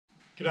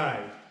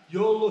G'day,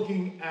 you're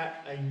looking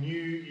at a new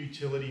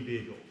utility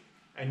vehicle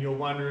and you're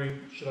wondering,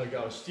 should I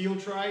go a steel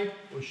tray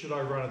or should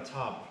I run a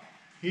tub?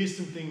 Here's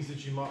some things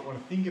that you might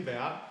want to think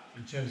about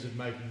in terms of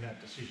making that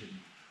decision.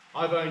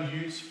 I've owned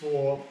utes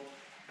for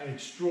an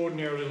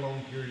extraordinarily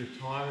long period of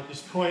time. At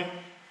this point,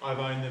 I've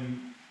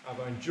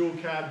owned dual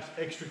cabs,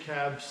 extra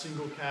cabs,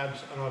 single cabs,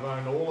 and I've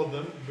owned all of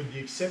them with the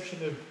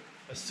exception of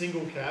a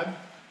single cab.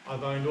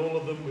 I've owned all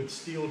of them with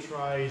steel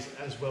trays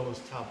as well as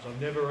tubs. I've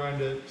never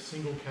owned a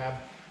single cab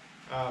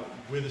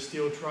with a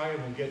steel tray,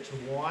 and we'll get to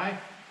why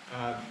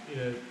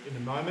in a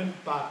moment.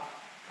 But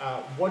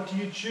what do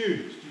you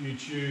choose? Do you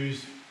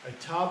choose a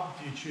tub?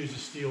 Do you choose a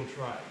steel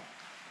tray?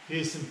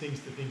 Here's some things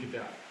to think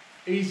about.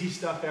 Easy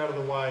stuff out of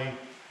the way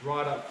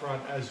right up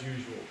front as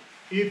usual.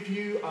 If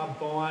you are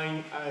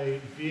buying a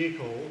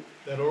vehicle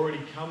that already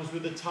comes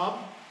with a tub,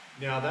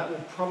 now that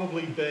will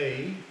probably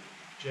be,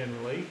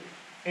 generally,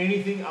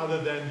 anything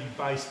other than the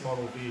base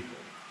model vehicle.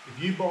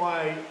 If you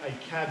buy a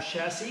cab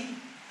chassis,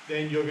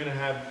 then you're going to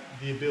have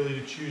the ability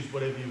to choose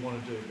whatever you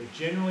want to do. But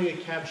generally a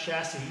cab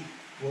chassis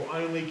will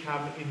only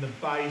come in the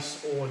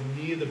base or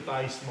near the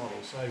base model.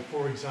 So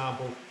for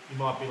example, you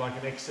might be like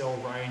an XL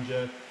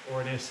Ranger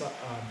or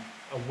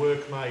a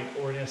Workmate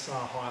or an SR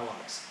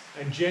Hilux.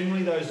 And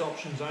generally those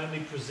options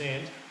only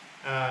present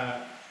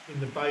in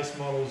the base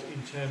models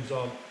in terms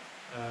of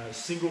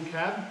single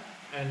cab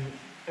and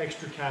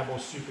extra cab or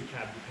super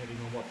cab,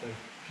 depending on what the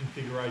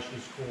configuration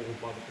is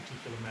called by the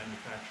particular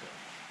manufacturer.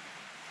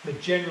 But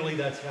generally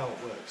that's how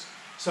it works.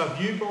 So if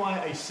you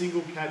buy a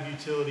single cab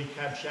utility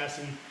cab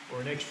chassis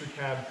or an extra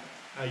cab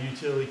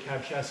utility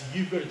cab chassis,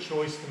 you've got a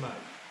choice to make.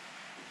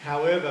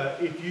 However,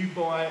 if you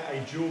buy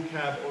a dual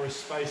cab or a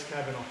space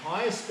cab in a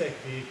higher spec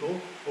vehicle,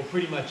 or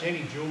pretty much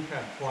any dual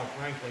cab quite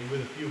frankly,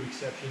 with a few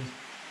exceptions,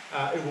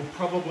 it will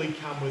probably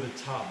come with a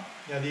tub.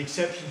 Now the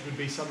exceptions would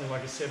be something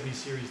like a 70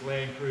 series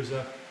Land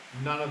Cruiser.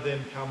 None of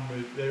them come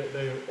with,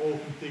 they're all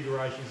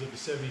configurations of the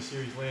 70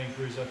 series Land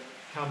Cruiser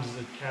comes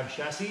as a cab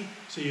chassis,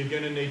 so you're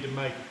going to need to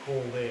make a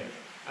call there.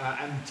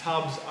 And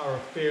tubs are a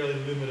fairly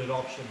limited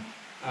option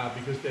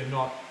because they're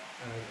not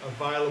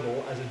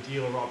available as a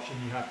dealer option.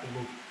 You have to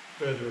look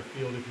further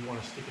afield if you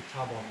want to stick a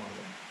tub on one of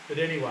them. But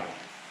anyway,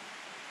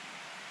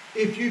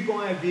 if you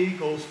buy a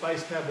vehicle,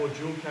 space cab or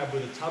dual cab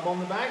with a tub on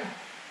the back,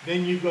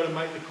 then you've got to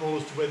make the call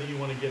as to whether you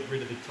want to get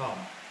rid of the tub.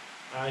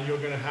 And you're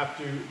going to have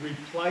to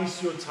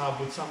replace your tub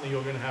with something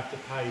you're going to have to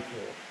pay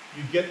for.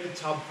 You get the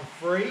tub for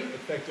free,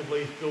 effectively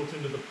it's built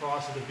into the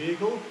price of the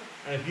vehicle,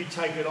 and if you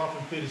take it off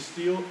and fit a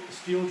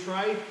steel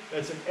tray,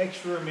 that's an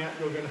extra amount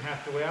you're going to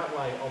have to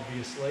outlay,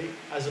 obviously,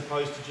 as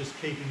opposed to just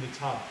keeping the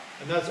tub.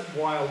 And that's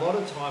why a lot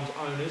of times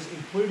owners,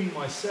 including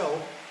myself,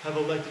 have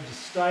elected to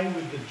stay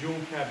with the dual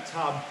cab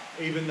tub,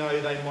 even though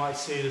they might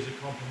see it as a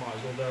compromise,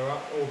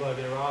 although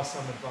there are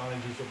some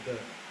advantages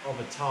of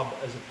a tub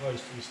as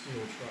opposed to a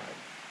steel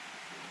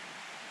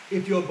tray.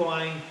 If you're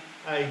buying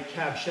a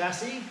cab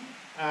chassis,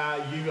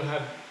 you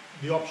have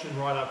the option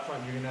right up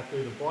front. You're going to have to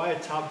either buy a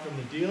tub from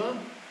the dealer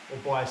or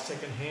buy a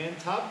second-hand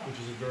tub, which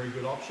is a very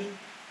good option,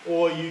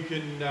 or you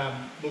can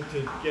look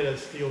to get a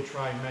steel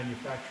tray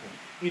manufacturing.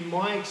 In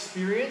my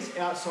experience,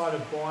 outside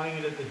of buying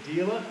it at the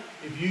dealer,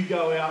 if you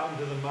go out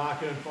into the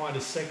market and find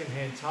a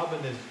second-hand tub,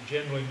 and there's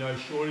generally no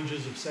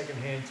shortages of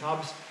second-hand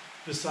tubs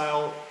for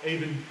sale,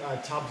 even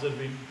tubs that have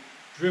been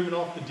driven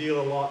off the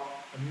dealer lot,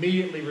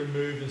 immediately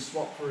removed and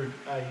swapped for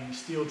a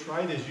steel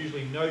tray. There's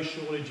usually no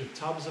shortage of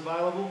tubs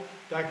available.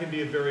 That can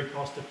be a very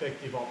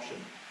cost-effective option.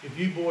 If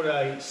you bought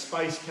a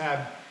space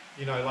cab,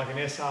 you know, like an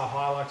SR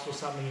Hilux or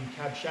something in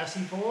cab chassis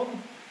form,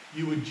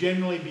 you would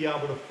generally be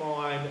able to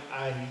find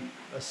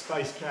a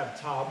space cab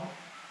tub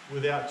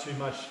without too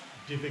much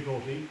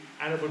difficulty,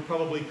 and it would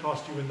probably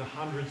cost you in the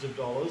hundreds of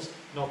dollars,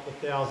 not the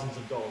thousands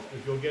of dollars. But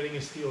if you're getting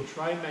a steel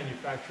tray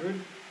manufactured,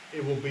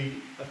 it will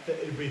be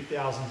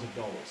thousands of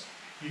dollars.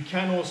 You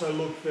can also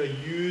look for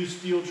used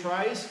steel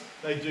trays.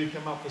 They do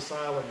come up for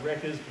sale at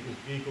wreckers because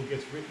the vehicle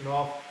gets written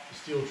off, the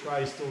steel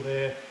tray is still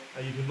there,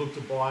 and you can look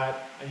to buy it,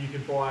 and you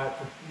can buy it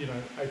for, you know,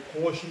 a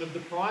portion of the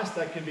price.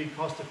 That can be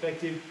cost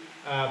effective,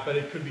 but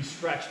it could be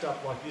scratched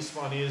up like this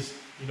one is.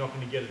 You're not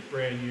going to get it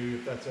brand new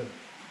if that's a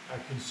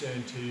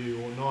concern to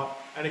you or not.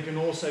 And it can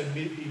also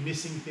be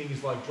missing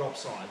things like drop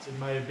sides. It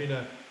may have been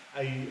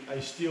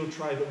a steel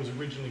tray that was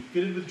originally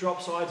fitted with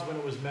drop sides when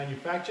it was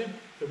manufactured,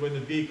 but when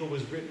the vehicle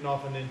was written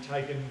off and then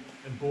taken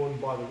and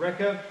bought by the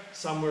wrecker,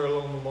 somewhere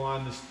along the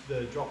line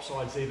the drop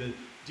sides either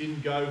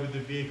didn't go with the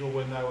vehicle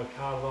when they were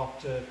carted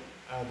off to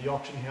the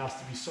auction house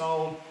to be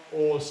sold,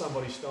 or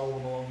somebody stole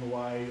them along the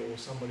way, or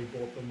somebody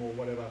bought them, or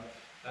whatever.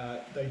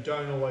 They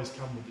don't always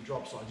come with the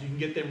drop sides. You can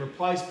get them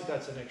replaced, but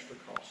that's an extra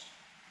cost.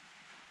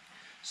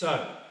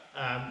 So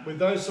with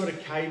those sort of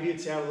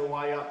caveats out of the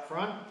way up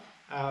front,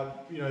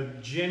 you know,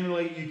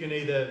 generally you can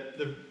either,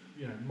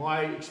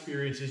 my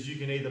experience is you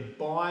can either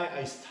buy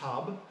a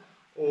tub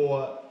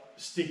or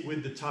stick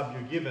with the tub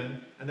you're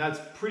given, and that's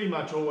pretty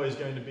much always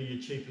going to be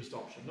your cheapest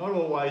option. Not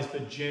always,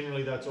 but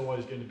generally that's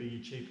always going to be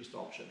your cheapest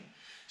option.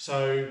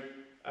 So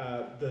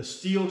the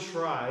steel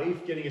tray,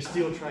 getting a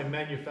steel tray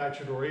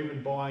manufactured or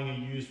even buying a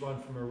used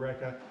one from a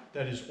wrecker,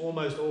 that is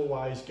almost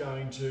always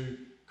going to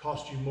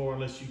cost you more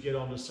unless you get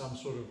onto some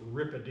sort of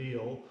ripper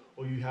deal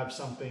or you have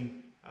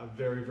something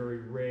very, very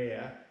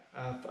rare.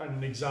 And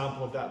an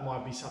example of that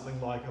might be something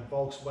like a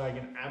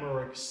Volkswagen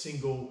Amarok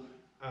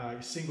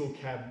single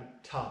cab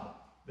tub.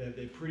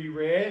 They're pretty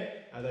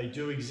rare, they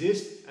do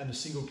exist, and the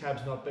single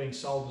cab's not being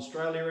sold in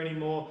Australia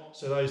anymore,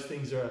 so those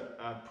things are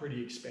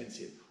pretty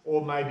expensive.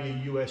 Or maybe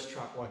a US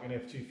truck like an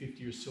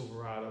F-250 or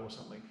Silverado or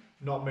something.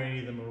 Not many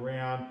of them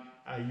around.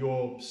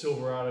 Your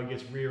Silverado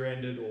gets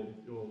rear-ended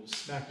or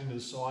smacked into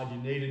the side,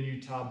 you need a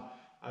new tub.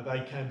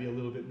 They can be a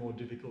little bit more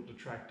difficult to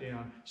track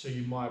down, so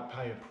you might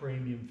pay a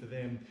premium for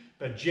them.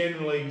 But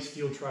generally,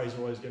 steel tray is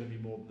always going to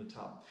be more than the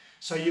tub.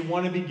 So you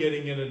want to be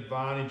getting an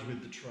advantage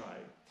with the tray.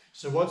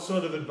 So what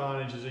sort of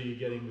advantages are you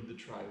getting with the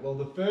tray? Well,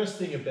 the first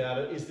thing about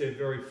it is they're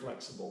very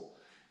flexible.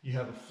 You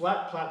have a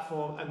flat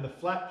platform, and the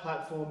flat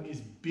platform is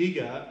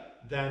bigger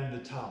than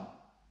the tub.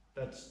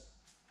 That's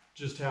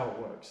just how it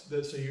works.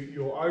 So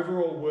your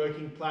overall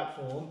working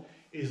platform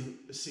is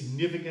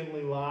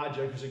significantly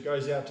larger because it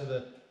goes out to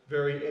the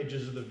very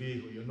edges of the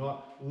vehicle. You're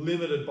not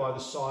limited by the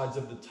sides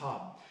of the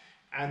tub.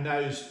 And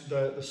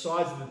the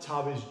sides of the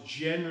tub is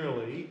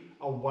generally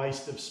a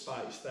waste of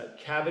space. That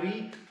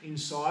cavity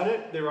inside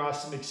it, there are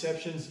some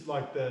exceptions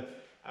like the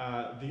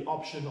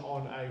option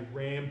on a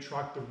Ram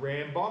truck, the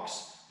Ram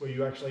box, where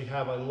you actually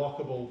have a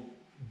lockable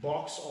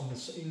box on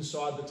the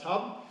inside the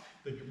tub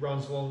that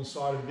runs along the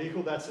side of the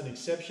vehicle. That's an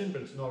exception,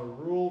 but it's not a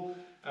rule.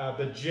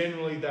 But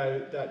generally,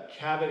 that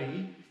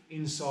cavity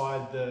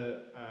inside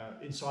the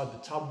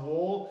tub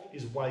wall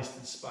is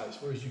wasted space,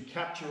 whereas you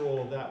capture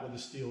all of that with a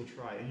steel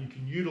tray and you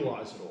can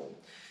utilize it all.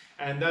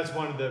 And that's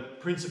one of the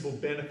principal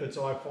benefits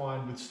I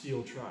find with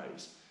steel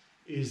trays,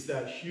 is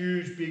that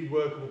huge, big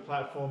workable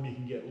platform. You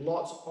can get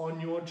lots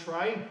on your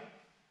tray,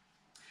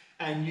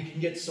 and you can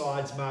get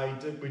sides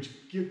made which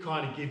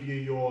kind of give you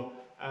your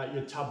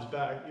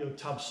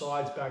tub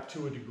sides back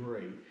to a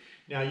degree.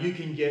 Now you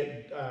can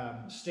get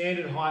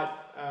standard height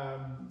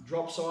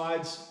drop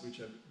sides, which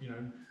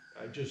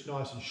are just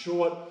nice and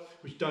short,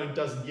 which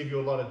doesn't give you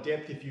a lot of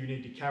depth if you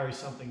need to carry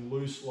something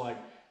loose like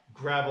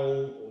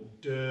gravel or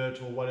dirt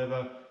or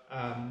whatever.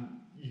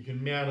 You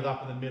can mount it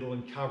up in the middle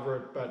and cover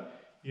it, but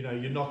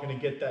you're not going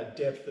to get that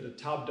depth that a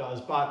tub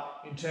does.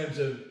 But in terms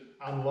of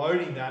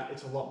unloading that,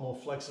 it's a lot more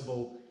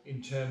flexible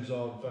in terms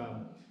of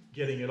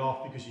getting it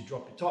off, because you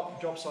drop your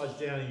drop sides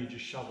down and you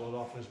just shovel it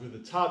off. Whereas with a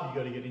tub, you've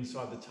got to get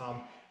inside the tub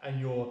and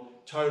your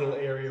total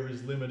area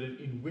is limited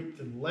in width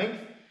and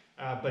length,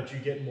 but you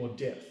get more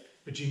depth.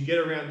 But you can get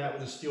around that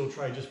with a steel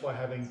tray just by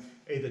having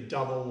either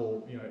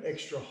double or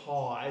extra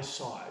high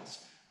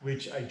sides,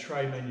 which a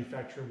tray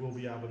manufacturer will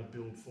be able to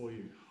build for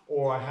you.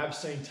 Or I have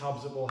seen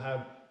tubs that will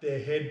have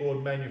their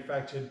headboard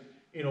manufactured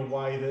in a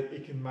way that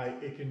it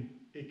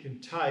can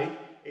take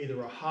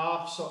either a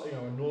half,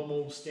 a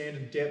normal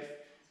standard depth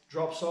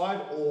drop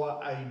side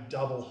or a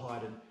double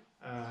heighted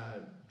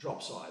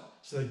drop side.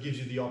 So that gives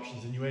you the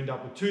options, and you end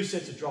up with two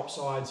sets of drop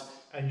sides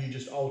and you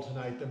just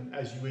alternate them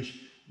as you wish.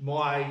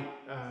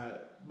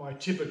 My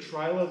tipper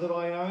trailer that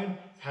I own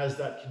has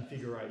that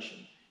configuration.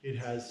 It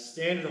has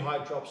standard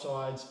height drop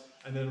sides,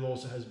 and then it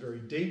also has very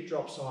deep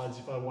drop sides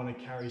if I want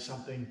to carry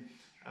something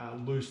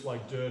loose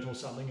like dirt or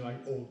something,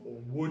 or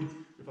wood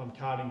if I'm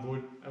carting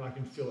wood, and I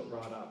can fill it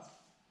right up.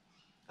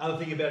 Other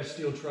thing about a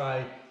steel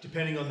tray,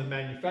 depending on the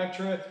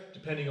manufacturer,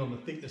 depending on the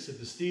thickness of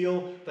the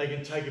steel, they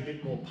can take a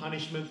bit more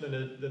punishment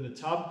than a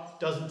tub.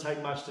 Doesn't take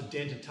much to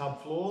dent a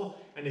tub floor.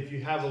 And if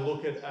you have a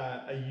look at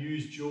a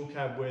used dual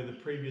cab where the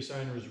previous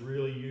owner has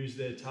really used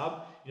their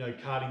tub,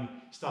 carting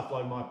stuff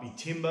like might be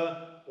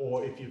timber,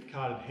 or if you've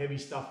carted heavy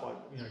stuff like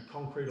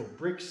concrete or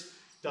bricks,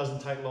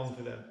 doesn't take long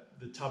for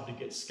the tub to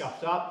get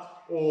scuffed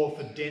up, or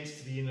for dents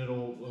to be in it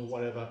or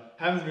whatever.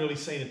 Haven't really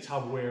seen a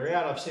tub wear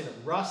out. I've seen it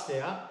rust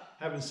out.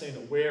 Haven't seen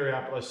it wear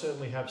out, but I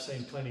certainly have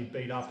seen plenty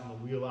beat up and the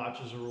wheel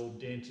arches are all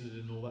dented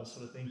and all that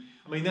sort of thing.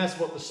 I mean, that's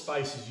what the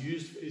space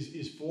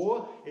is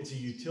for. It's a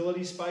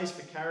utility space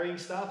for carrying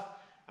stuff.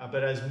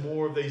 But as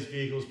more of these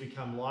vehicles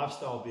become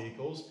lifestyle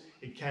vehicles,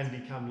 it can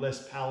become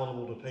less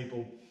palatable to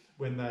people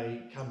when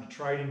they come to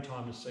trading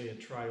time to see a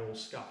tray all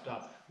scuffed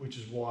up, which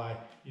is why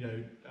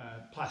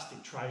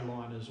plastic tray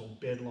liners or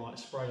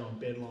spray-on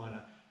bed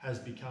liner has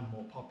become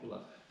more popular.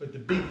 But the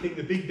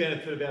big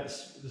benefit about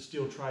the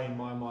steel tray in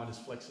my mind is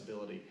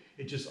flexibility.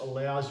 It just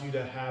allows you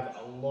to have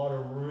a lot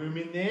of room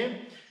in there,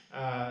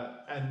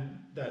 and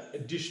that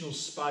additional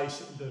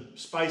space, the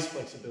space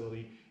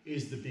flexibility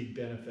is the big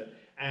benefit.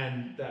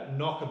 And that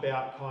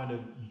knockabout kind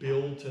of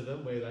build to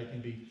them where they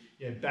can be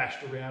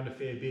bashed around a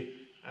fair bit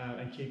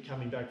and keep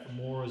coming back for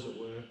more, as it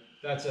were,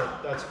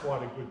 that's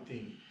quite a good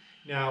thing.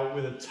 Now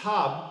with a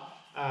tub,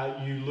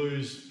 you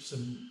lose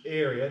some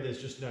area.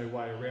 There's just no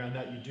way around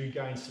that. You do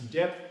gain some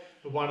depth,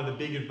 but one of the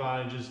big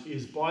advantages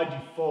is by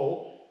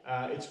default,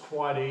 it's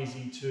quite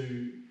easy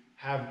to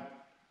have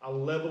a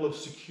level of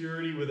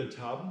security with a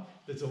tub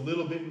that's a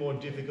little bit more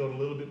difficult, a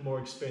little bit more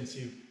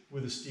expensive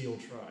with a steel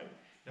tray.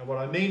 Now what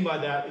I mean by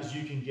that is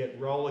you can get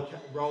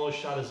roller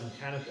shutters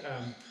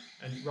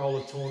and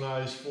roller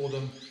tonneaus for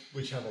them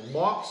which have a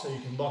lock, so you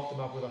can lock them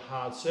up with a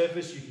hard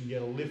surface. You can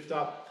get a lift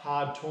up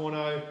hard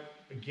tonneau,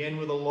 again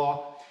with a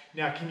lock.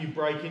 Now can you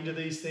break into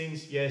these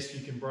things? Yes,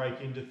 you can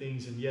break into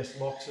things, and yes,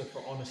 locks are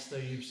for honest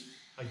thieves.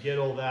 I get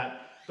all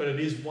that, but it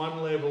is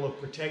one level of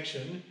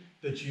protection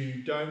that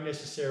you don't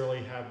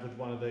necessarily have with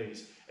one of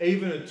these.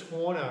 Even a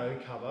tonneau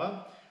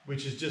cover,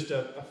 which is just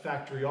a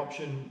factory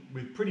option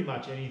with pretty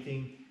much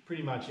anything,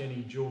 pretty much any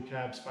dual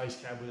cab, space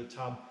cab with a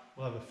tub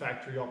will have a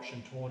factory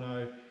option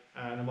tonneau,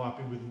 and it might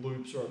be with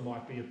loops, or it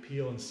might be a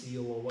peel and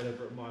seal, or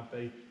whatever it might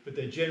be, but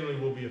there generally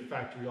will be a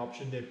factory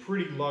option. They're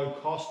pretty low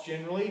cost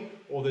generally,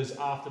 or there's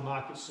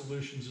aftermarket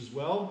solutions as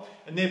well,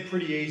 and they're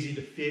pretty easy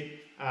to fit.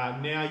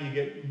 Now you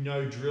get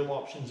no drill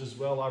options as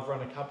well. I've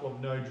run a couple of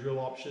no drill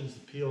options,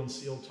 the peel and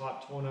seal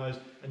type tonneaus,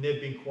 and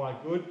they've been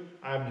quite good.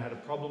 I haven't had a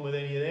problem with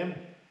any of them.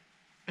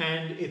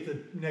 And if the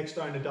next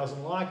owner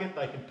doesn't like it,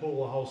 they can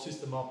pull the whole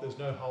system off. There's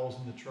no holes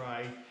in the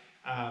tray,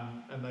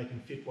 and they can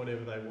fit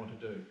whatever they want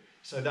to do.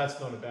 So that's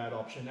not a bad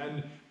option.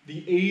 And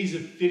the ease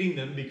of fitting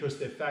them, because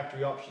they're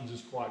factory options,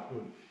 is quite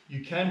good.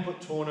 You can put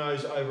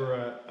tonneaus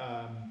over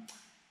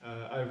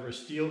a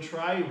steel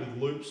tray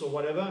with loops or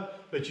whatever,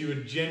 but you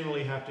would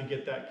generally have to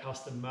get that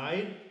custom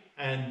made,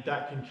 and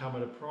that can come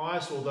at a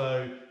price,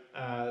 although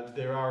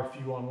there are a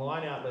few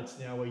online outlets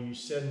now where you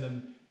send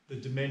them the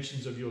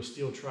dimensions of your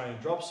steel tray and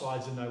drop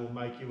sides, and they will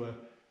make you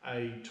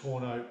a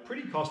tonneau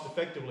pretty cost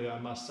effectively, I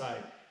must say.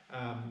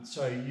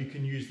 So you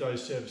can use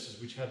those services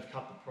which have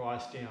cut the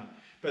price down.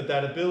 But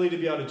that ability to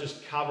be able to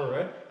just cover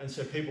it, and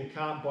so people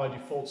can't by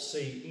default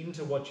see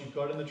into what you've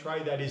got in the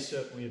tray, that is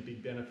certainly a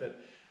big benefit.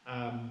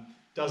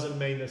 Doesn't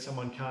mean that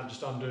someone can't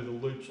just undo the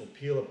loops or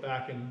peel it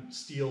back and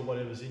steal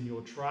whatever's in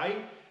your tray,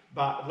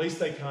 but at least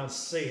they can't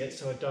see it,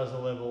 so it does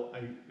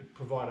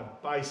provide a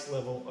base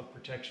level of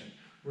protection.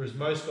 Whereas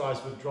most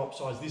guys with drop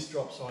sides, this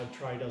drop side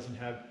tray doesn't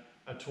have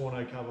a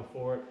tonneau cover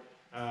for it.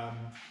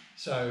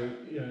 So,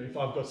 you know, if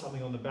I've got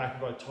something on the back,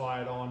 if I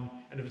tie it on,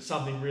 and if it's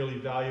something really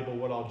valuable,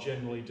 what I'll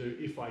generally do,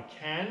 if I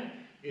can,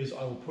 is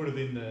I will put it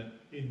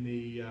in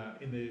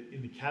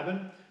the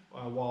cabin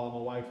while I'm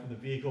away from the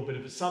vehicle. But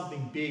if it's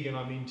something big and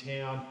I'm in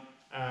town,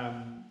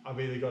 I've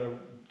either got to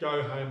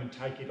go home and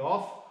take it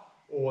off,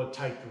 or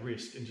take the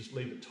risk and just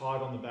leave it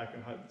tied on the back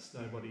and hope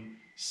that nobody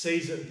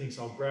sees it and thinks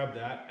I'll grab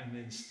that and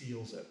then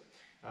steals it.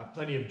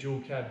 Plenty of dual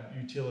cab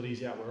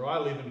utilities out where I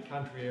live in a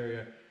country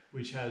area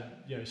which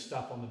had, you know,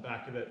 stuff on the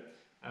back of it,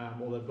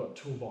 or they've got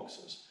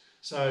toolboxes.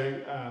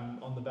 So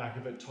on the back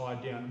of it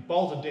tied down.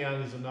 Bolted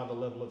down is another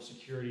level of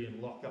security,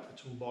 and lock up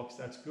the toolbox,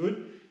 that's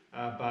good.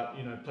 But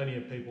you know, plenty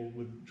of people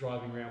with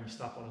driving around with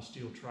stuff on a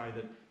steel tray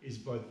that is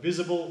both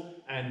visible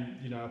and,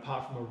 you know,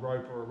 apart from a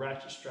rope or a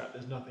ratchet strap,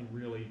 there's nothing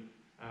really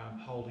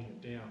holding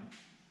it down.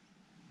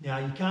 Now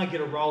you can't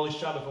get a roller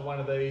shutter for one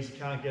of these, you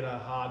can't get a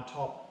hard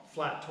top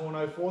flat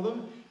tonneau for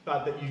them,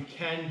 but that you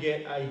can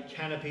get a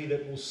canopy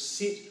that will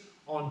sit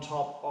on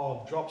top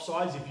of drop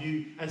sides.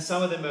 And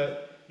some of them are,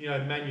 you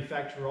know,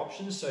 manufacturer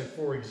options. So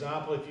for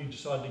example, if you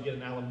decide to get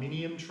an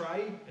aluminium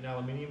tray, an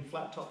aluminium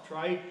flat top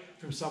tray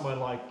from somewhere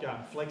like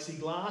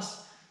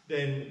Flexiglass,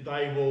 then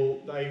they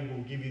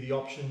will give you the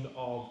option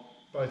of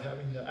both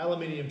having the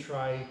aluminium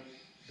tray,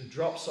 the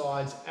drop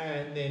sides,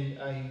 and then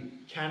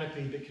a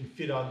canopy that can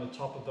fit on the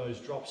top of those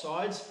drop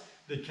sides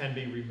that can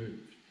be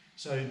removed.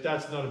 So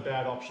that's not a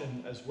bad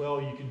option as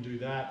well. You can do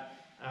that.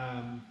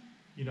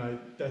 You know,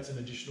 that's an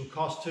additional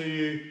cost to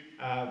you,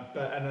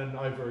 and then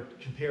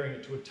comparing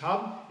it to a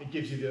tub, it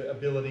gives you the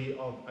ability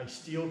of a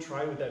steel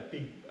tray with that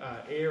big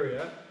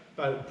area,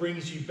 but it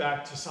brings you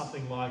back to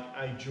something like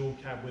a dual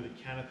cab with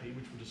a canopy,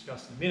 which we'll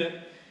discuss in a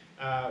minute,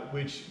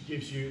 which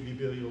gives you the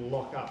ability to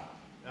lock up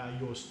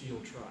your steel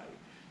tray.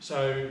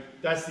 So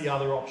that's the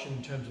other option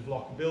in terms of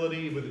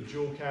lockability with a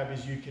dual cab,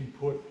 is you can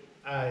put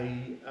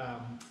a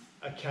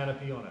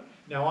canopy on it.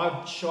 Now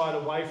I've shied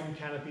away from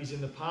canopies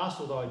in the past,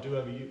 although I do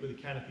have a ute with a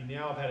canopy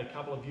now. I've had a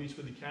couple of utes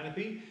with a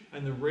canopy,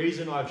 and the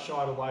reason I've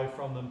shied away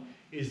from them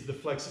is the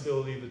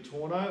flexibility of the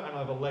tonneau, and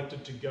I've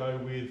elected to go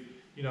with,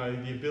 you know,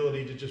 the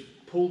ability to just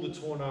pull the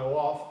tonneau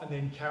off and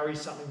then carry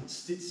something that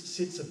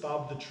sits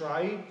above the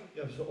tray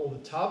or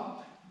the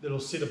tub, that'll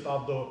sit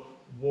above the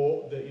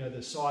wall,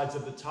 the sides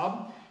of the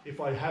tub.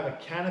 If I have a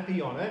canopy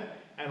on it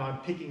and I'm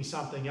picking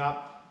something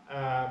up,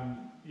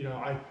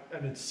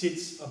 and it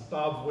sits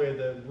above where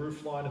the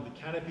roof line of the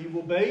canopy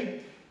will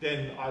be,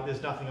 then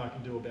there's nothing I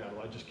can do about it.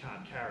 I just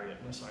can't carry it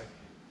unless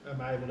I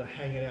am able to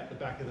hang it out the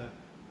back of the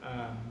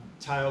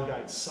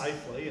tailgate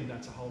safely, and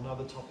that's a whole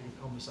other topic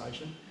of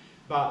conversation.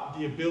 But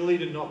the ability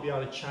to not be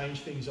able to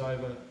change things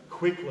over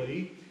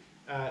quickly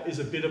is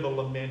a bit of a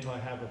lament I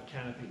have of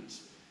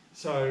canopies.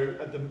 So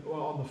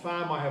on the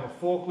farm I have a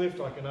forklift.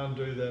 I can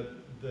undo the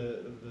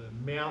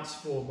mounts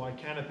for my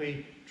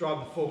canopy, drive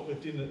the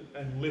forklift in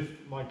and lift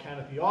my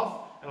canopy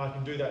off, and I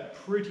can do that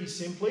pretty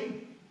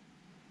simply,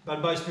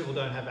 but most people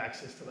don't have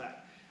access to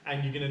that.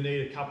 And you're going to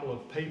need a couple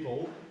of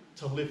people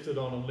to lift it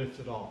on and lift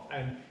it off.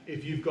 And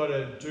if you've got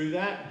to do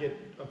that, get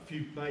a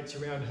few mates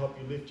around to help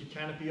you lift your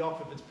canopy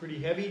off if it's pretty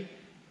heavy,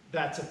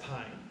 that's a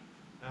pain.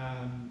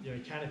 You know,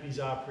 canopies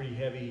are pretty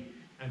heavy,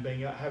 and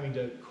having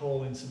to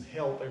call in some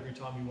help every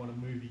time you want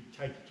to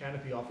take your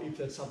canopy off, if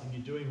that's something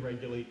you're doing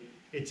regularly,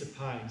 it's a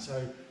pain.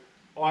 So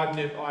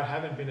I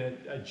haven't been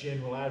a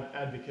general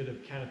advocate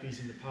of canopies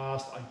in the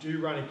past. I do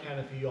run a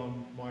canopy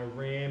on my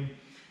Ram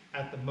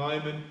at the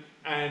moment,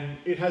 and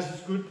it has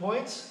its good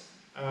points.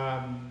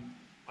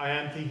 I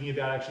am thinking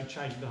about actually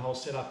changing the whole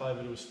setup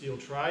over to a steel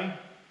tray.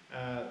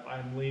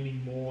 I'm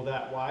leaning more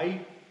that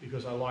way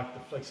because I like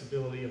the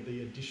flexibility of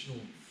the additional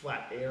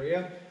flat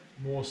area,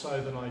 more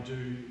so than I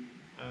do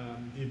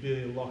the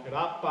ability to lock it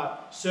up.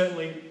 But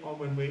certainly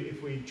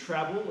if we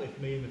travel, if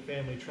me and the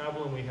family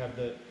travel and we have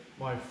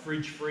my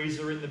fridge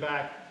freezer in the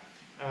back,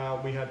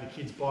 we have the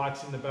kids'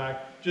 bikes in the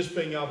back, just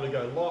being able to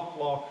go lock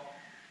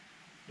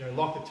the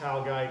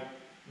tailgate,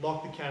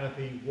 lock the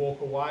canopy,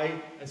 walk away,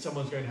 and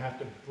someone's going to have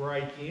to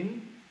break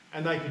in.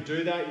 And they could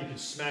do that. You could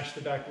smash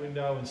the back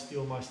window and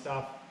steal my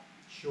stuff,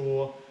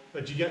 sure.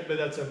 But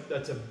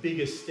that's a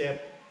bigger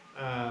step,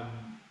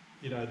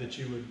 you know, that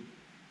you would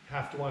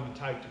have to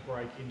undertake to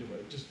break into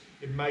it.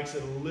 It makes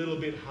it a little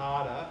bit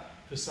harder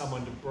for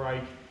someone to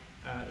break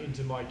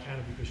into my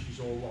canopy because she's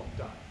all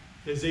locked up.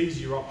 There's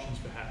easier options,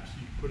 perhaps.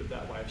 You could put it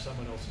that way. If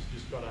someone else has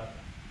just got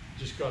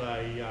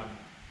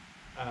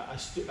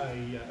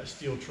a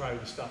steel tray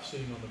with stuff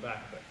sitting on the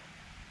back of it.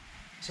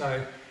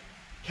 So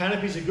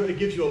canopies are good. It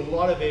gives you a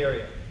lot of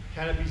area.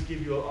 Canopies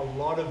give you a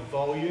lot of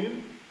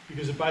volume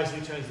because it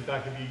basically turns the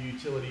back of your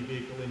utility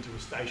vehicle into a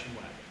station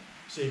wagon.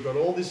 So you've got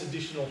all this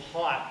additional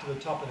height to the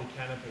top of the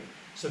canopy.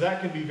 So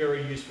that can be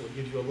very useful. It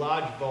gives you a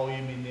large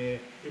volume in there.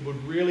 It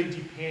would really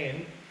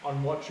depend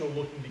on what you're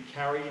looking to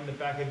carry in the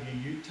back of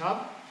your ute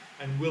tub,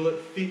 and will it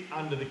fit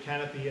under the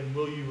canopy, and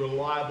will you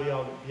reliably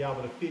be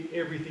able to fit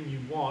everything you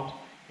want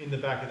in the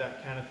back of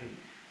that canopy.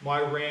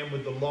 My Ram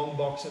with the long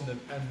box and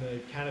the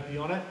canopy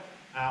on it,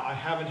 I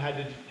haven't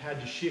had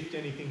to shift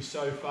anything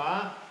so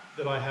far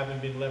that I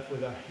haven't been left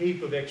with a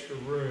heap of extra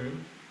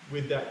room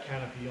with that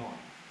canopy on.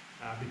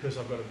 Because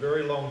I've got a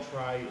very long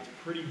tray, it's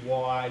pretty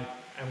wide,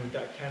 and with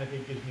that canopy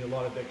it gives me a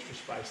lot of extra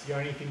space. The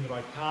only thing that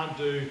I can't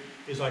do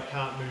is I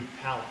can't move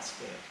pallets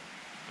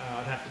there.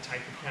 I'd have to take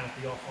the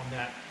canopy off on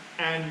that.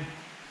 And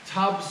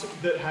tubs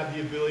that have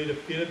the ability to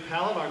fit a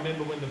pallet, I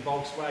remember when the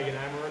Volkswagen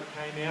Amarok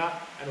came out,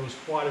 and it was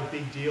quite a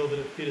big deal that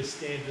it fit a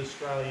standard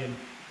Australian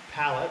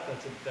pallet.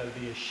 That'd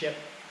be a Shep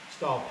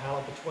style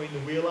pallet between the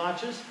wheel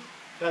arches.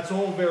 That's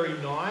all very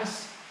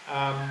nice.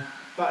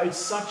 But it's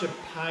such a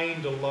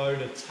pain to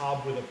load a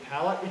tub with a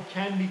pallet. It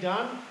can be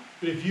done,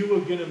 but if you were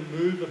going to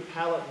move a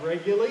pallet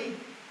regularly,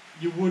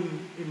 you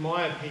wouldn't, in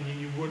my opinion,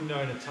 you wouldn't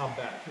own a tub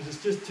back because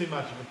it's just too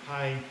much of a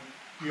pain.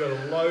 You've got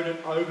to load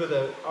it over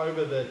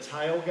the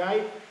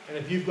tailgate, and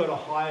if you've got a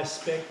higher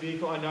spec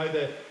vehicle, I know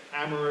the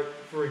Amarok,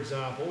 for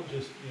example,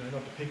 just, you know,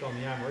 not to pick on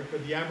the Amarok,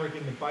 but the Amarok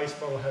in the base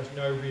model has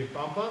no rear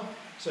bumper,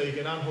 so you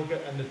can unhook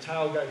it and the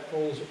tailgate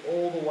falls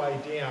all the way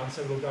down,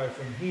 so it'll go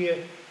from here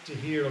to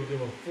here, it'll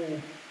do a full,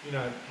 you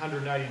know,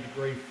 180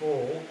 degree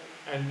fall,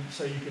 and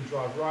so you can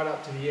drive right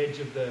up to the edge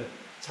of the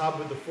tub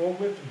with the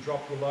forklift and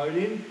drop the load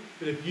in.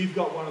 But if you've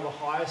got one of the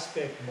higher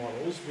spec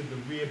models with the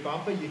rear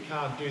bumper, you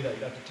can't do that.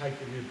 You have to take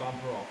the rear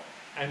bumper off,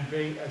 and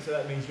so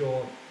that means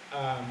your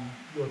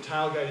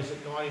tailgate is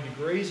at 90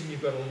 degrees, and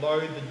you've got to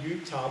load the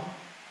ute tub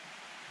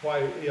by,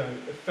 you know,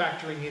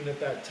 factoring in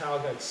that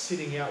tailgate's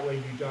sitting out where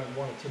you don't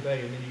want it to be,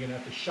 and then you're going to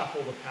have to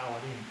shuffle the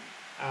pallet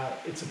in.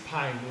 It's a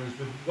pain. Whereas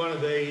with one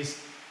of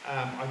these,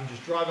 I can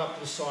just drive up to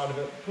the side of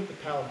it, put the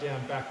pallet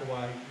down, back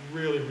away.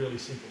 Really, really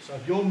simple. So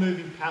if you're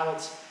moving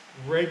pallets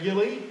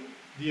regularly,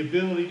 the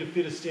ability to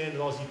fit a standard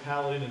Aussie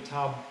pallet in a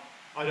tub,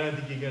 I don't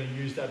think you're going to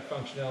use that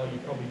functionality.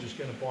 You're probably just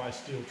going to buy a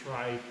steel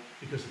tray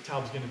because the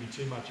tub's going to be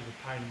too much of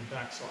a pain in the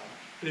backside.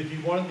 But if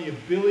you wanted the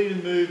ability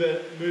to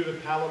move a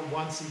pallet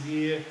once a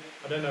year,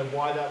 I don't know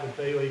why that would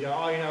be, or you go,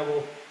 oh, you know,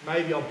 well,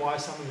 maybe I'll buy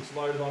something that's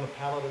loaded on a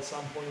pallet at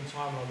some point in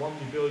time and I want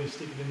the ability to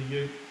stick it in the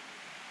ute.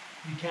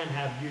 You can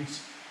have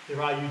utes.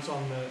 There are utes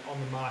on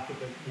the market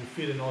that will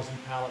fit an Aussie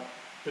pallet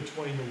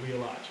between the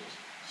wheel arches.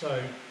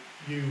 So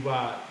you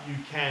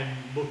can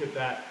look at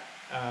that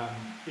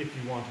if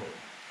you want to.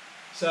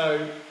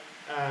 So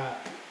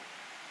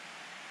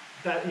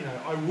that, you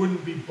know, I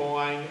wouldn't be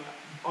buying.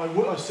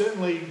 I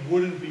certainly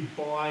wouldn't be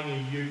buying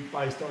a ute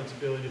based on its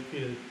ability to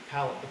fit a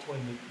pallet between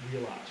the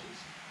wheel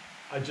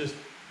arches.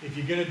 If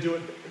you're going to do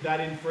it that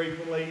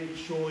infrequently,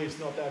 surely it's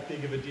not that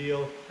big of a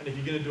deal. And if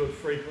you're going to do it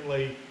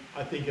frequently,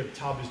 I think a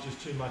tub is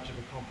just too much of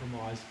a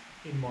compromise,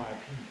 in my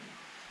opinion.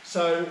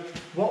 So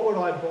what would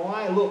I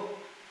buy? Look,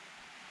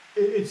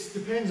 it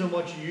depends on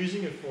what you're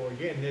using it for.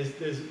 Again,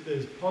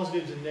 there's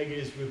positives and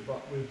negatives with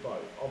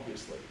both,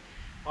 obviously.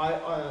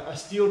 A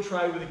steel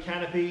tray with a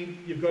canopy,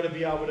 you've got to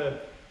be able to,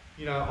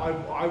 you know,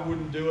 I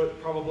wouldn't do it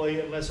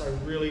probably unless I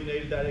really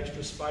needed that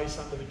extra space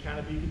under the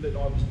canopy that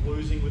I was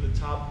losing with a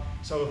tub.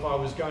 So if I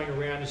was going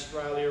around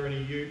Australia in a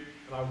ute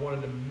and I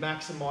wanted to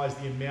maximise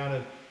the amount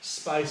of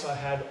space I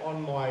had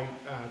on my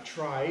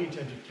tray in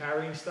terms of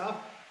carrying stuff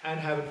and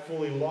have it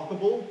fully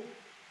lockable,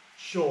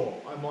 sure,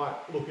 I might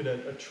look at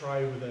a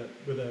tray with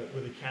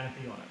a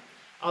canopy on it.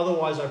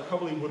 Otherwise, I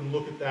probably wouldn't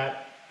look at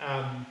that.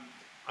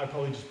 I'd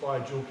probably just buy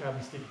a dual cab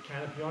and stick a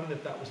canopy on it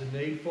if that was a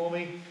need for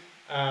me.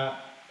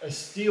 A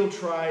steel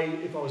tray,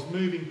 if I was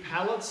moving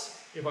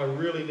pallets, if I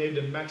really needed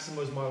to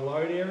maximise my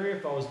load area,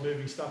 if I was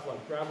moving stuff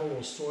like gravel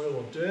or soil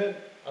or dirt,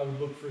 I would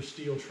look for a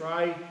steel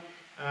tray.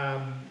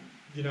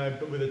 You know,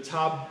 but with a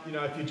tub, you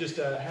know, if you're just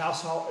a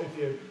household, if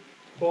you're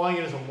buying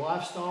it as a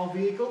lifestyle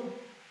vehicle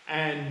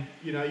and,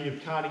 you know, you're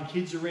carting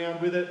kids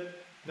around with it,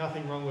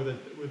 nothing wrong with a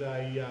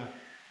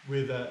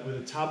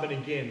tub. And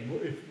again,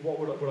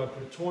 would I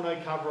put a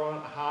tonneau cover on it,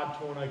 a hard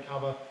tonneau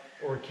cover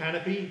or a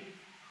canopy?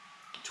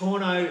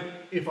 Tonneau,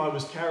 if I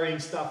was carrying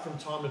stuff from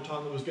time to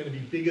time that was going to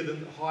be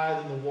higher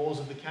than the walls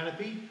of the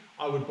canopy,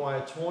 I would buy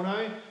a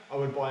tonneau. I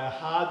would buy a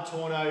hard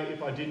tonneau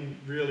if I didn't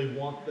really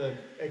want the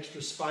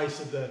extra space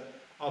of the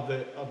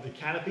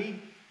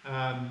canopy,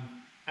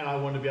 and I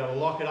wanted to be able to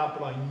lock it up.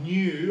 But I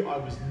knew I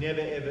was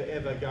never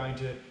ever going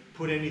to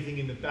put anything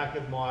in the back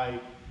of my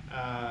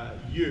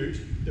ute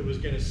that was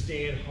going to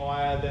stand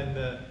higher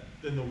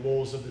than the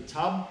walls of the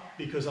tub,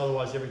 because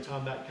otherwise every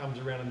time that comes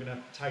around I'm going to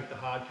have to take the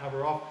hard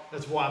cover off.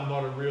 That's why I'm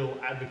not a real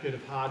advocate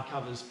of hard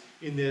covers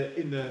in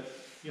the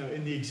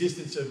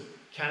existence of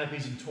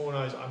canopies and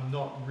tonneaus. I'm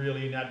not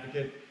really an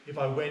advocate. If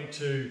I went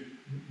to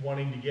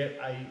wanting to get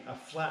a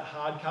flat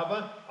hard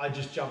cover, I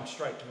just jump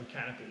straight to a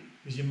canopy,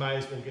 because you may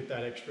as well get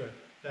that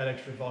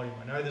extra volume.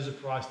 I know there's a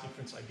price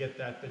difference, I get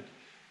that, but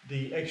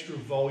the extra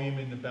volume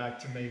in the back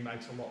to me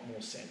makes a lot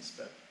more sense.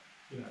 But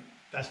you know,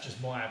 that's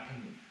just my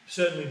opinion.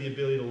 Certainly the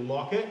ability to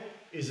lock it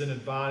is an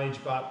advantage,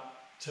 but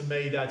to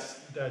me that's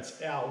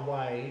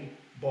outweighed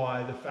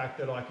by the fact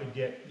that I could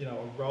get, you know,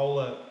 a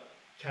roller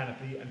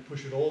canopy and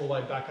push it all the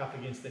way back up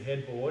against the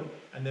headboard,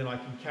 and then I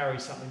can carry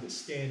something that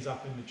stands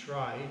up in the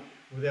tray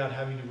without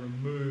having to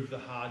remove the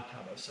hard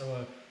cover.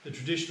 So the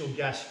traditional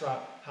gas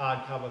strut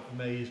hard cover for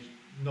me is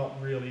not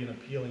really an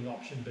appealing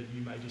option, but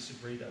you may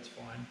disagree, that's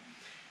fine.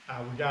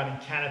 Regarding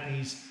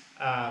canopies,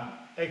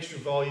 extra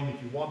volume,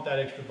 if you want that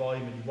extra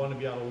volume and you want to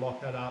be able to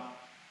lock that up,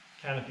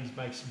 canopies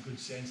make some good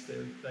sense.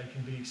 They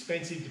can be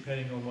expensive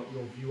depending on what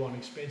your view on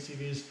expensive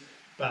is,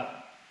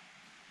 but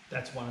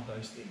that's one of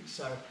those things.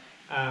 So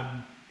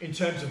in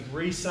terms of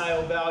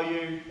resale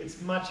value,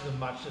 it's much of a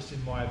muchness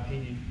in my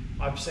opinion.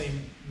 I've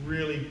seen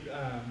really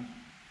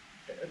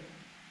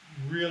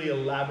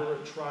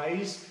elaborate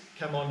trays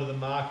come onto the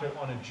market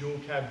on a dual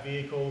cab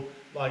vehicle,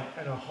 like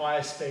in a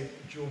higher spec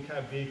dual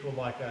cab vehicle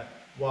like a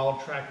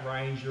Wild Track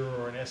Ranger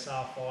or an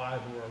SR5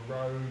 or a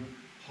Rogue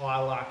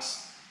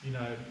Hilux, you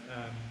know,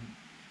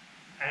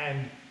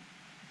 and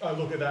I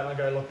look at that and I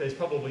go, look, there's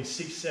probably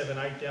 $6,000,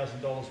 $7,000,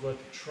 $8,000 worth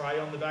of tray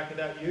on the back of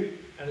that ute,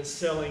 and it's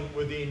selling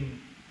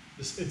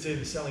it's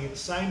either selling at the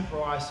same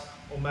price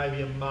or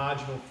maybe a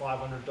marginal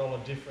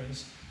 $500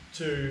 difference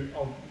to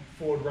a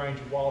Ford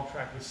Ranger Wild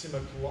Track with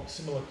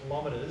similar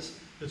kilometres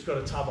that's got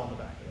a tub on the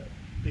back of it,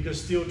 because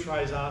steel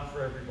trays aren't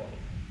for everybody.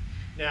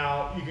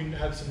 Now, you can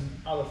have some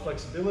other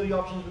flexibility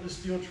options with the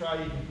steel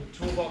tray. You can put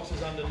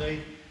toolboxes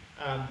underneath.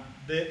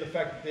 The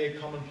fact that they're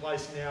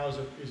commonplace now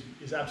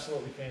is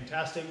absolutely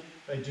fantastic.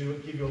 They do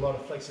give you a lot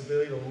of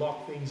flexibility to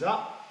lock things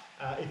up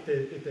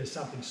if there's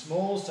something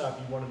small. So if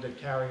you wanted to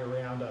carry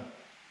around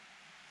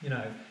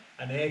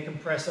an air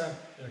compressor,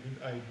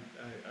 a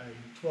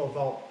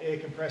 12-volt air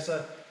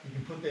compressor, you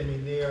can put them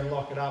in there and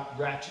lock it up.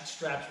 Ratchet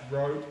straps,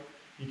 rope,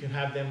 you can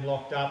have them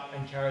locked up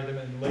and carry them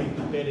and leave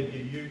the bed of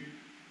your ute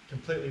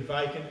completely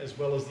vacant, as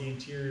well as the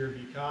interior of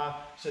your car.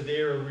 So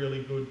they're a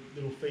really good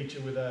little feature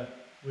with a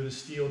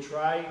steel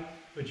tray,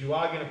 but you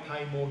are going to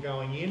pay more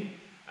going in,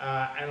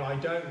 and I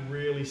don't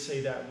really see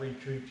that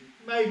recouped.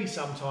 Maybe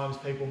sometimes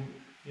people,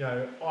 you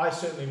know, I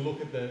certainly look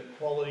at the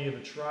quality of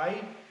a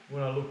tray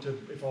when I look to,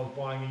 if I was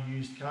buying a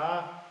used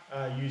car,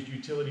 used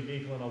utility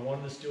vehicle, and I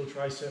wanted a steel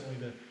tray, certainly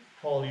the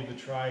quality of the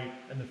tray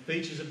and the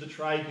features of the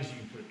tray, because you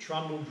can put a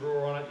trundle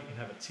drawer on it, you can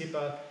have a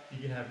tipper, you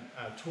can have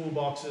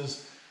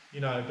toolboxes, you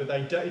know, but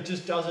it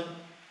just doesn't,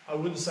 I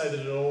wouldn't say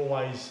that it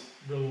always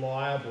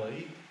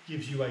reliably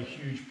gives you a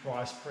huge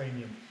price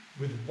premium,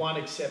 with one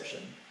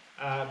exception.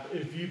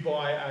 If you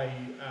buy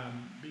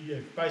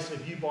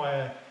if you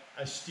buy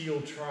a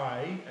steel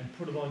tray and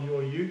put it on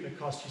your ute and it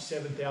costs you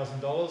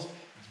 $7,000, it's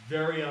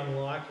very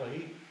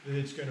unlikely that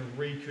it's going to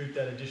recoup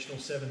that additional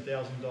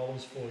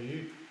 $7,000 for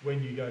you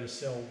when you go to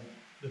sell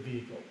the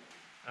vehicle,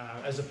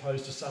 as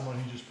opposed to someone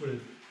who just put a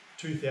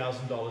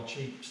 $2,000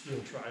 cheap steel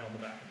tray on the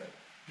back of it.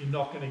 You're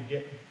not going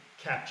to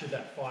capture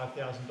that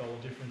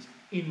 $5,000 difference,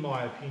 in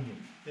my opinion.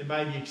 There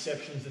may be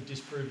exceptions that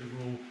disprove the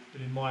rule,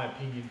 but in my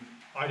opinion,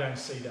 I don't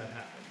see that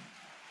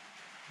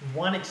happening.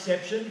 One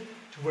exception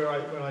to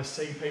when I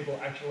see people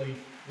actually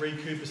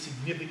recoup a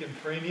significant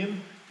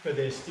premium for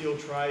their steel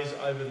trays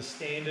over the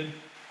standard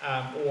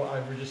or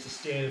over just a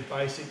standard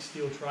basic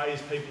steel tray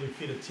is people who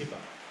fit a tipper.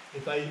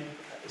 if they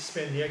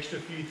spend the extra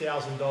few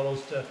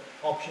 $1,000s to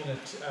option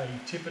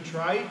a tipper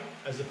tray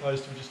as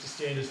opposed to just a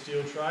standard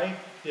steel tray,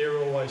 they're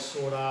always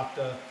sought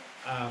after,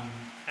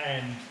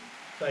 and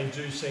they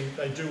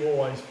do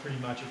always pretty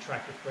much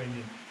attract a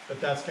premium. But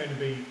that's going to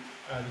be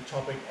the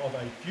topic of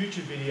a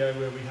future video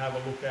where we have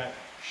a look at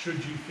should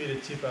you fit a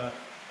tipper,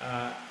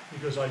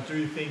 because I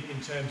do think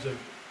in terms of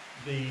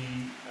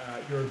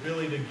your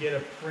ability to get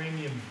a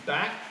premium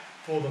back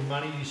for the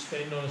money you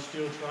spend on a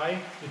steel tray,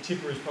 fitting a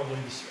tipper is probably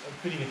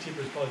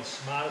the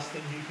smartest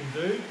thing you can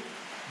do.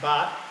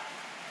 But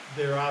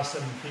there are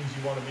some things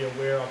you want to be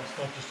aware of. It's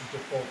not just a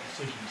default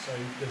decision. So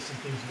there's some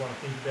things you want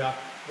to think about.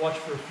 Watch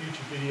for a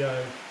future video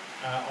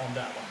on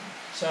that one.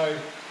 So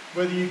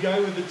whether you go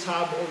with the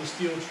tub or the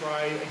steel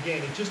tray,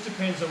 again, it just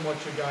depends on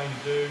what you're going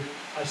to do.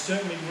 I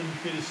certainly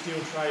wouldn't fit a steel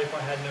tray if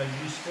I had no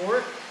use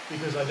for it,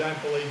 because I don't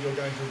believe you're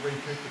going to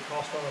recoup the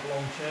cost on it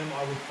long term.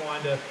 I would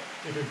find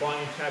if you're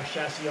buying a cab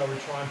chassis, I would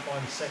try and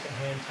find a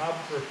second-hand tub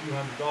for a few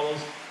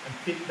 $100s and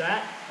fit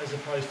that, as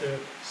opposed to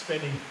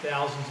spending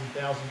thousands and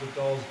thousands of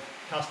dollars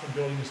custom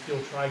building a steel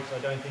tray, because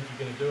I don't think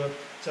you're going to do it.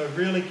 So it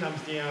really comes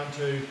down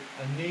to,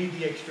 I need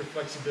the extra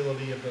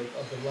flexibility of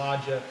the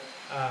larger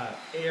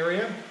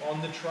area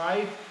on the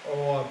tray,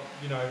 or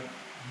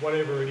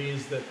whatever it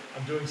is that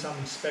I'm doing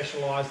something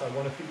specialised. I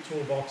want to fit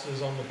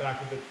toolboxes on the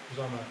back of it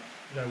because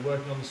I'm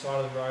working on the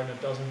side of the road and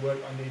it doesn't work.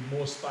 I need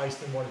more space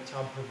than what a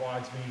tub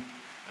provides me.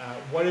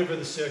 Whatever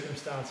the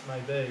circumstance may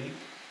be,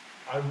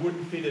 I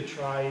wouldn't fit a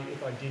tray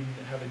if I didn't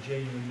have a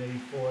genuine need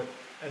for it.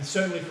 And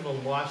certainly from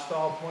a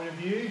lifestyle point of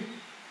view,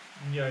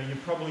 you're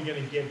probably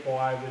going to get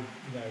by with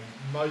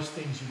most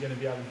things you're going to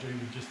be able to do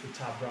with just the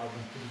tub rather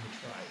than fitting the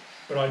tray.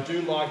 But I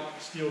do like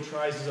steel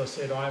trays. As I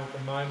said, I am at the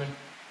moment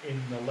in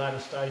the latter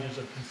stages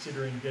of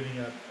considering getting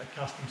a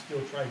custom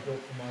steel tray built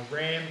for my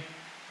Ram,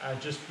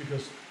 just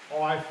because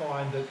I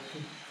find that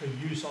for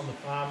use on the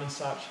farm and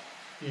such,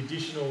 the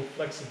additional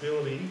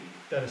flexibility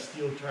that a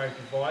steel tray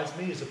provides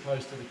me as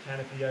opposed to the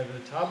canopy over the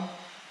tub,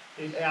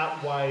 it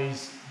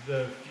outweighs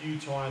the few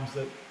times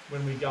that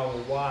when we go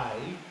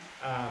away,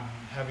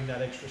 having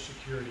that extra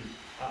security.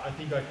 I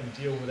think I can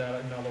deal with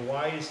that in other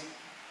ways.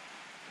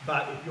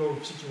 But if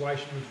your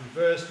situation was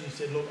reversed and you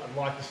said, look, I'd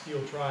like a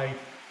steel tray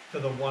for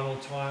the 1 or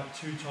 2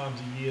 times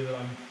a year that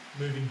I'm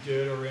moving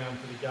dirt around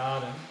for the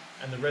garden,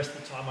 and the rest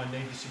of the time I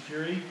need the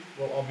security,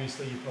 well,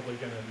 obviously you're probably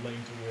going to lean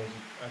towards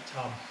a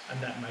tub, and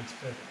that makes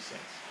perfect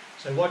sense.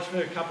 So watch for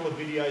a couple of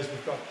videos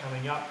we've got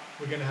coming up.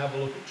 We're going to have a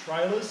look at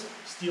trailers,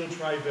 steel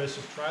tray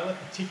versus trailer,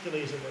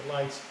 particularly as it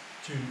relates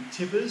to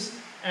tippers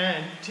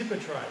and tipper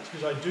trays,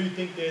 because I do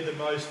think they're the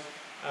most,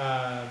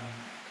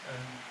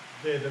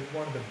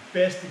 one of the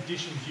best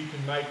additions you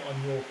can make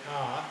on your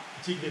car,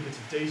 particularly if it's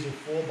a diesel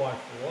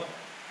 4x4,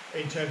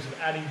 in terms of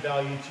adding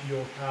value to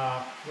your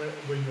car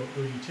when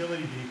you're a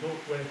utility vehicle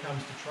when it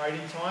comes to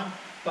trade-in time.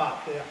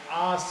 But there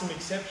are some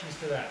exceptions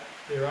to that.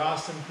 There are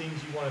some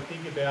things you want to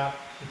think about,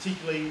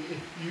 particularly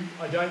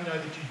if I don't know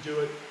that you do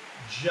it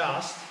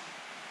just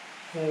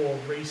for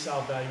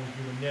resale value if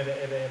you were never,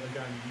 ever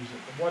going to use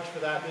it. But watch for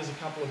that. There's a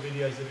couple of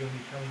videos that are going to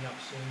be coming up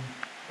soon.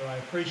 But I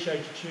appreciate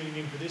you tuning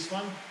in for this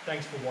one.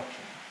 Thanks for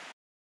watching.